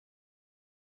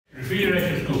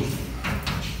Refrigeration school.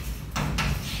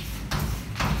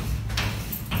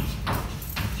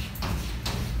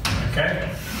 Okay,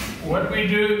 what we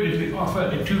do is we offer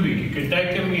a 2-week. You can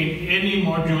take them in any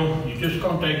module. You just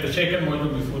can't take the second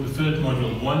module before the first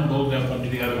module. One builds up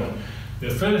onto the other one. The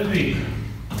first week,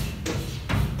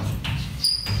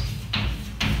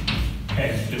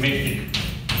 okay, domestic.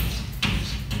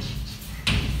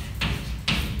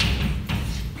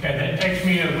 Okay, that takes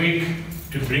me a week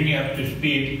to bring you up to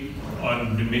speed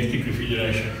on domestic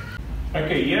refrigeration.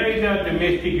 Okay, here is our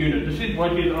domestic unit. This is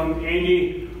what is on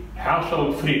any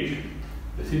household fridge.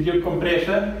 This is your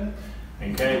compressor.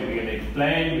 Okay, we're going to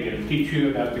explain, we're going to teach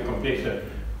you about the compressor.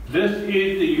 This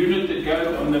is the unit that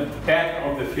goes on the back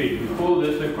of the fridge. We call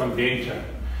this a condenser.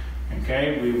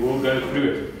 Okay, we will go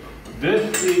through it.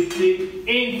 This is the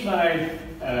inside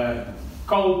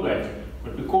cold plate.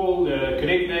 What we call, the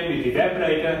correct name is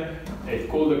evaporator. It's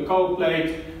called a cold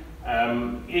plate.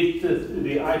 It's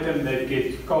the item that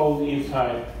gets cold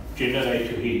inside,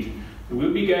 generates your heat. So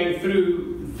we'll be going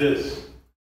through this.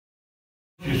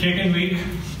 Your second week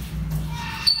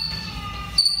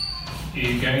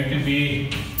is going to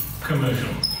be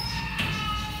commercial.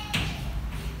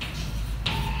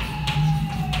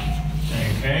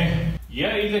 Okay,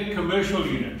 here is a commercial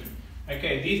unit.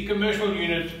 Okay, these commercial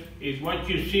units is what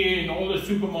you see in all the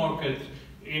supermarkets,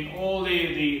 in all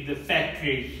the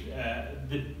factories,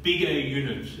 the bigger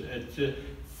units. It's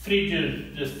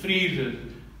fridges, the freezers,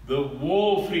 the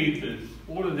wall freezers,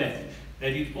 all of that.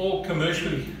 That is all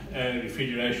commercial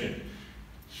refrigeration.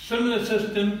 Similar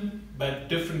system, but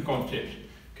different concepts.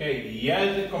 Okay,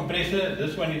 here's the compressor.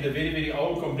 This one is a very, very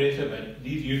old compressor, but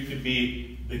these used to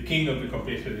be the king of the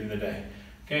compressors in the day.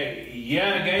 Okay,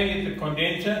 here again is the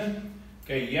condenser.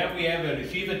 Okay, here we have a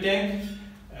receiver tank.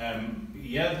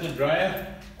 Here's the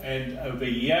dryer, and over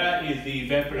here is the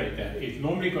evaporator. It's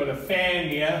normally got a fan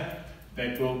here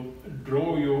that will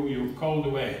draw your cold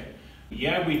away.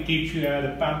 Here we teach you how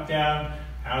to pump down,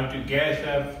 how to gas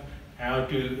up, how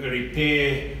to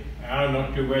repair, how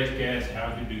not to waste gas,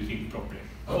 how to do things properly.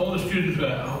 All the students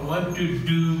want to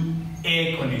do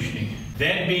air conditioning.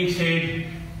 That being said,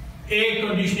 air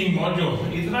conditioning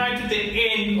module is right at the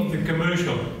end of the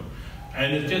commercial.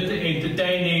 And it's just an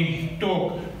entertaining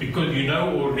talk because you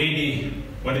know already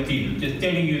what it is. It's just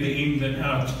telling you the ins and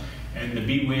outs and the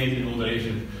bewares and all the rest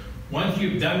of it. Once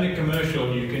you've done the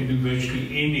commercial, you can do virtually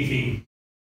anything.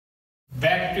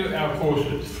 Back to our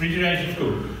courses, refrigeration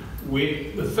school.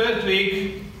 The first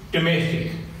week,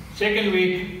 domestic. Second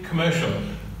week, commercial.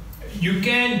 You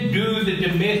can do the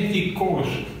domestic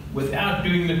course without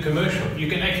doing the commercial. You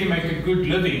can actually make a good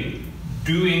living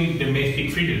doing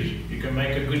domestic fridges. You can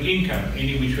make a good income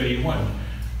any which way you want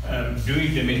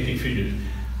doing domestic fridges.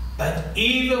 But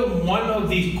either one of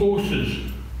these courses,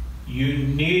 you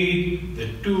need the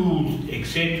tools,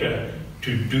 etc.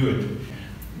 to do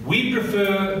it. We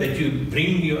prefer that you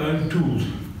bring your own tools.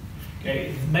 Okay?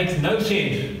 It makes no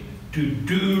sense to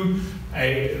do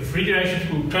a refrigeration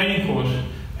school training course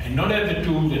and not have the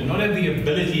tools and not have the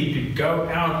ability to go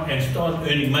out and start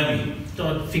earning money,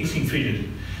 start fixing fridges.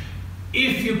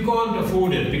 If you can't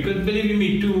afford it, because believe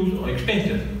me, tools are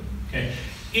expensive. Okay?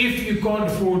 If you can't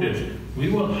afford it, we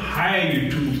will hire you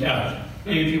tools out.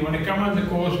 If you want to come on the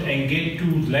course and get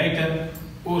tools later,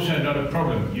 also not a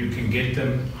problem. You can get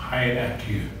them hired out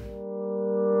to you.